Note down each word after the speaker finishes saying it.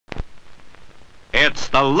It's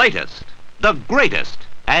the latest, the greatest,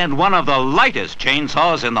 and one of the lightest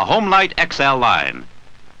chainsaws in the Homelite XL line.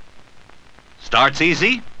 Starts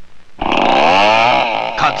easy,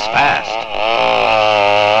 cuts fast.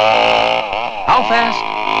 How fast?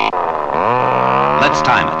 Let's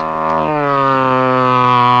time it.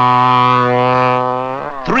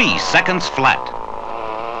 3 seconds flat.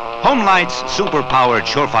 Homelite's super-powered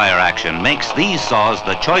surefire action makes these saws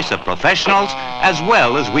the choice of professionals as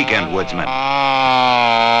well as weekend woodsmen.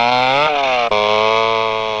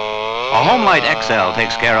 A Homelite XL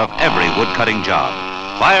takes care of every wood-cutting job.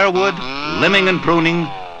 Firewood, limbing and pruning,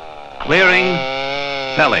 clearing,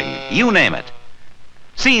 felling, you name it.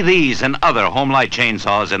 See these and other Homelite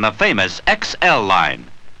chainsaws in the famous XL line.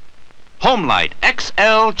 Homelite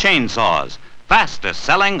XL chainsaws, fastest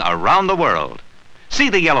selling around the world. See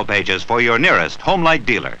the yellow pages for your nearest Homelite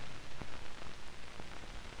dealer.